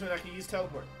own legs when I can use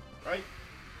teleport, right?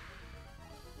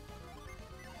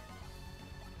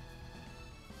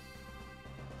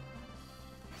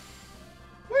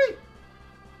 Wait!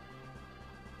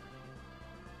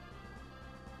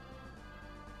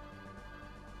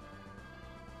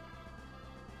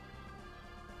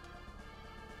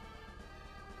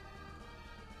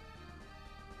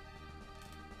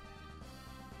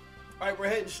 Alright, we're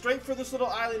heading straight for this little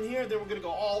island here, then we're gonna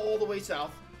go all the way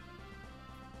south.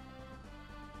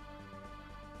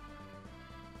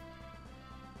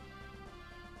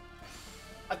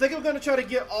 I think I'm gonna try to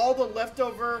get all the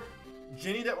leftover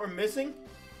djinni that we're missing.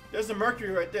 There's the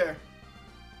Mercury right there.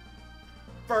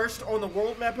 First on the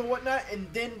world map and whatnot,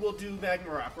 and then we'll do Magma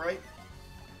Rock, right?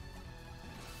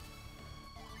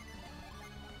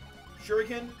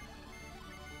 Shuriken.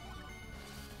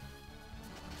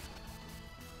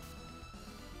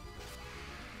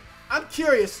 I'm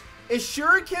curious, is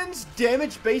Shuriken's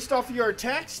damage based off of your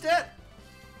attack stat?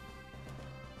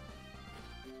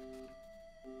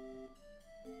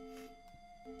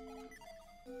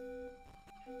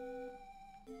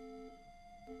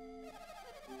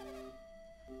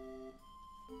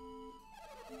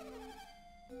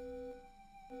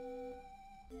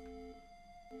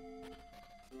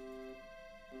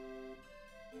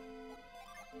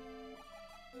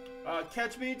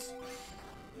 Catch beats.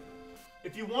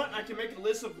 If you want, I can make a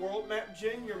list of world map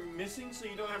djinn you're missing so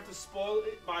you don't have to spoil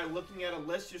it by looking at a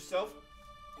list yourself.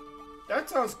 That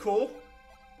sounds cool.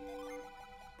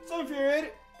 So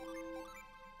infuriated.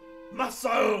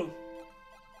 Muscle!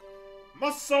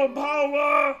 Muscle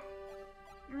power!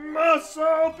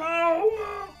 Muscle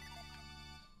power!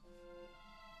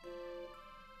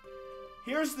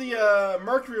 Here's the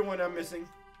Mercury one I'm missing.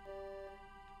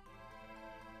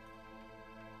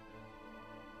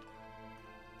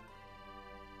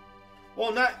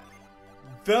 Well, not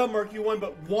the Mercury one,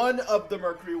 but one of the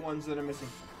Mercury ones that I'm missing.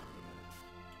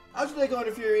 How's your day going,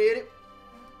 infuriated?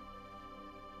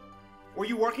 Were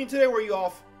you working today or were you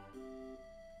off?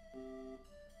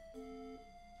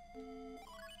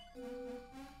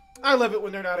 I love it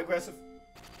when they're not aggressive.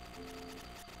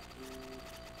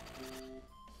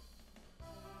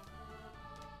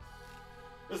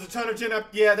 There's a ton of djinn up.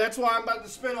 Yeah, that's why I'm about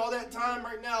to spend all that time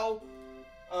right now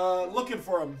looking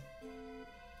for them.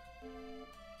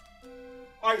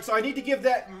 Alright, so I need to give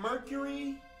that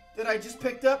Mercury that I just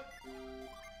picked up.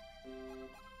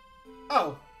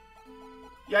 Oh.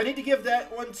 Yeah, I need to give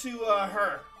that one to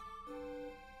her.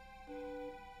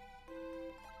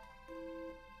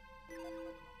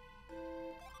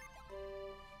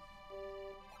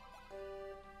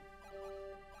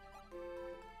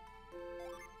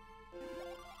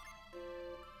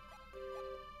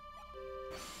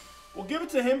 We'll give it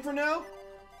to him for now,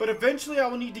 but eventually I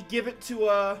will need to give it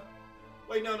to,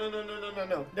 wait,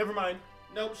 no. Never mind.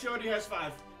 Nope, she already has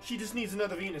 5. She just needs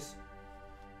another Venus.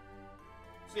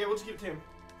 So yeah, we'll just give it to him.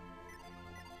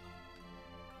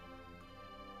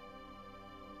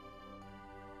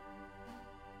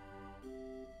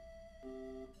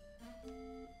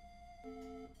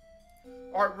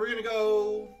 Alright, we're gonna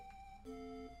go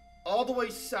all the way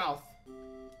south.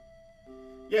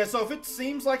 Yeah, so if it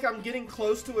seems like I'm getting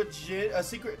close to a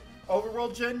secret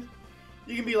overworld djinn,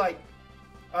 you can be like,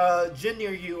 djinn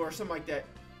near you or something like that.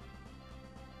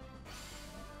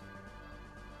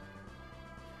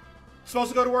 Supposed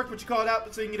to go to work, but you called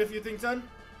out so you can get a few things done?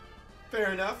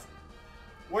 Fair enough.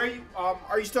 Where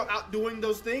are you still out doing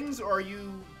those things, or are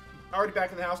you already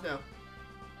back in the house now?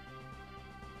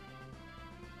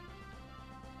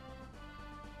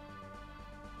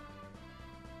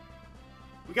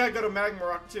 We gotta go to Magma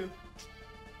Rock too.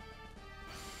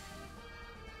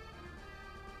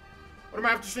 What are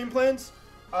my after stream plans?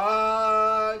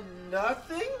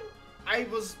 Nothing. I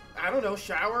don't know,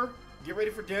 shower, get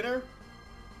ready for dinner,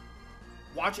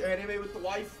 watch anime with the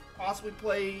wife, possibly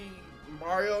play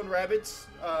Mario and Rabbids,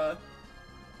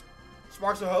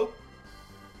 Sparks of Hope.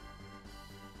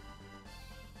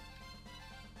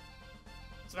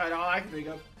 That's about all I can think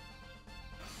of.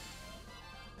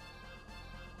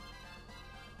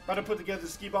 About to put together the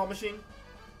skee ball machine.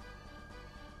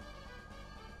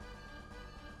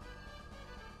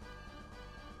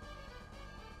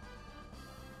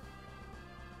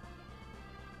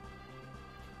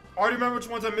 Already remember which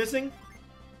ones I'm missing?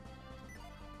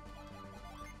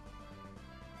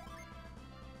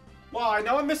 Well, I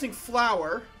know I'm missing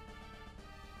Flower.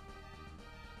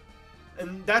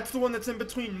 And that's the one that's in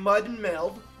between Mud and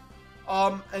Meld.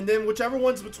 And then whichever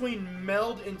one's between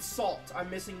Meld and Salt, I'm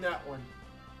missing that one.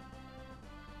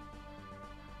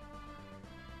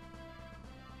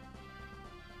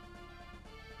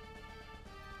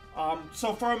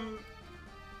 So from...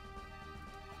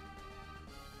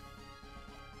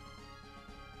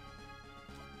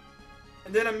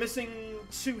 And then I'm missing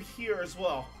 2 here as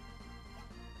well.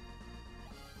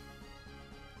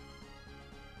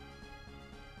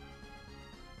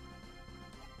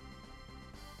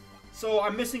 So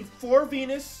I'm missing 4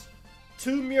 Venus,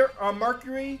 2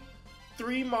 Mercury,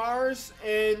 3 Mars,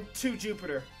 and 2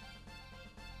 Jupiter.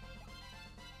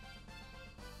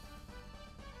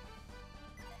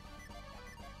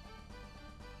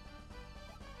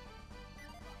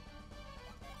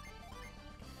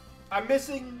 I'm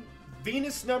missing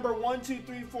Venus number 1, 2,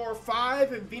 3, 4,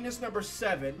 5, and Venus number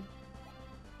 7.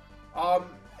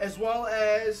 As well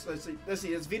as, let's see,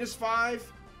 it's Venus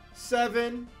 5,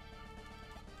 7,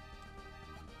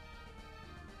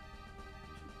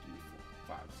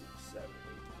 5, 6, 7, 8, 9.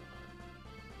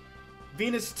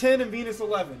 Venus 10 and Venus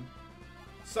 11.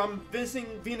 So I'm missing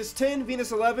Venus 10,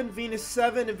 Venus 11, Venus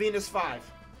 7, and Venus 5.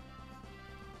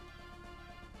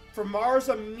 For Mars,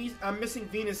 I'm missing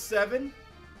Venus 7.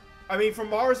 I mean, for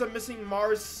Mars, I'm missing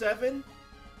Mars 7,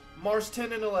 Mars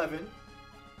 10 and 11.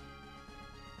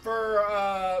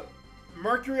 For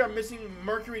Mercury, I'm missing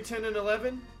Mercury 10 and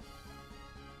 11.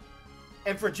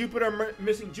 And for Jupiter, I'm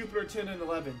missing Jupiter 10 and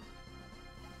 11.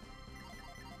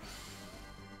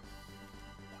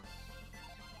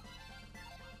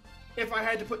 If I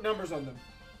had to put numbers on them.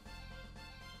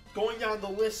 Going down the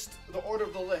list, the order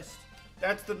of the list,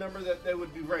 that's the number that they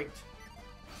would be ranked.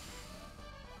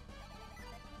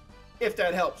 If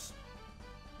that helps.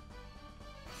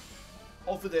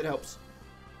 Hopefully that helps.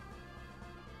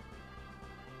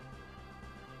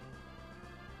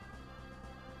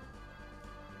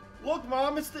 Look,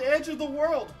 Mom, it's the edge of the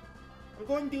world. I'm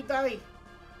going to die.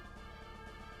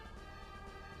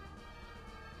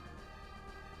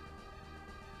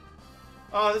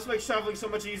 Oh, this makes traveling so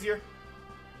much easier.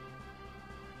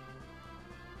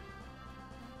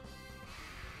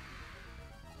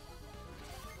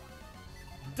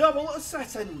 Double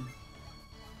assassin.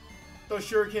 Those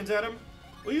shurikens at him.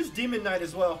 We'll use Demon Knight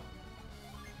as well.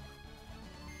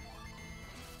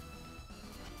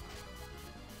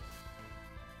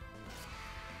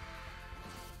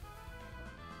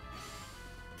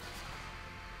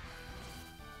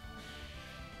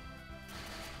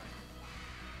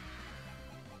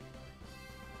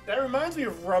 That reminds me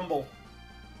of Rumble.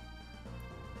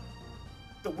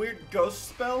 The weird ghost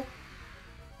spell.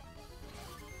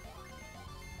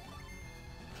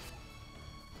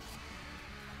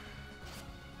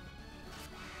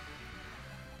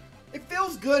 It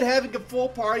feels good having a full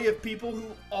party of people who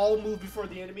all move before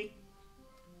the enemy.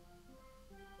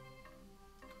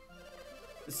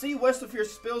 The sea west of here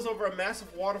spills over a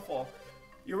massive waterfall.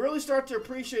 You really start to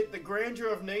appreciate the grandeur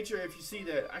of nature if you see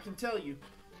that, I can tell you.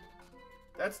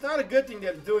 That's not a good thing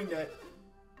that doing that.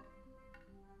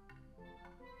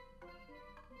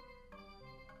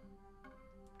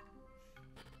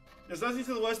 There's nothing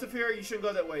to the west of here, you shouldn't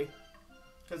go that way.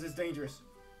 Because it's dangerous.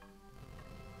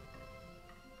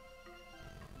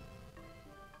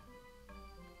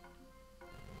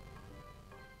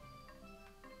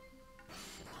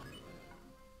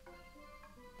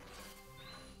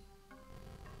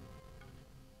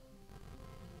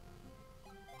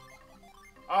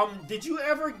 Did you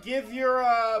ever give your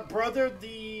brother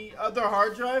the other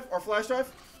hard drive or flash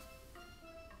drive?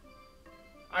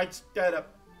 I that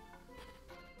up.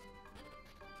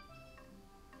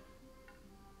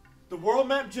 The world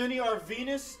map Jenny are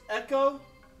Venus, Echo,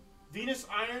 Venus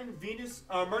Iron, Venus,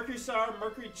 Mercury Sour,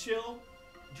 Mercury Chill,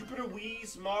 Jupiter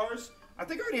Wheeze, Mars. I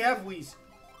think I already have Wheeze.